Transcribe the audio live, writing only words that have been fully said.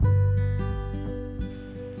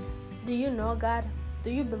Do you know God? Do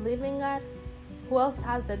you believe in God? Who else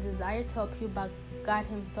has the desire to help you but God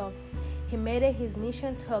Himself? He made it His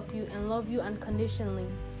mission to help you and love you unconditionally.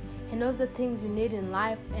 He knows the things you need in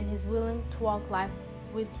life and He's willing to walk life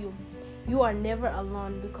with you. You are never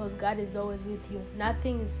alone because God is always with you.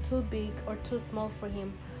 Nothing is too big or too small for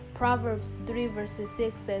Him. Proverbs 3 verses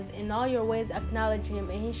 6 says, "In all your ways acknowledge Him,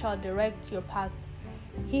 and He shall direct your paths."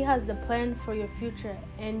 He has the plan for your future,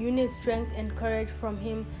 and you need strength and courage from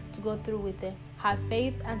Him to go through with it. Have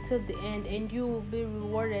faith until the end, and you will be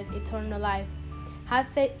rewarded eternal life.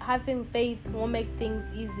 Having faith won't make things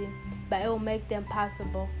easy, but it will make them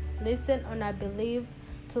possible. Listen and I believe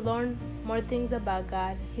to learn more things about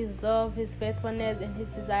God, His love, His faithfulness, and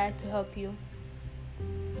His desire to help you.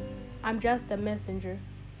 I'm just a messenger,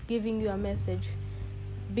 giving you a message.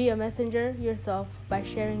 Be a messenger yourself by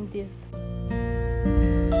sharing this.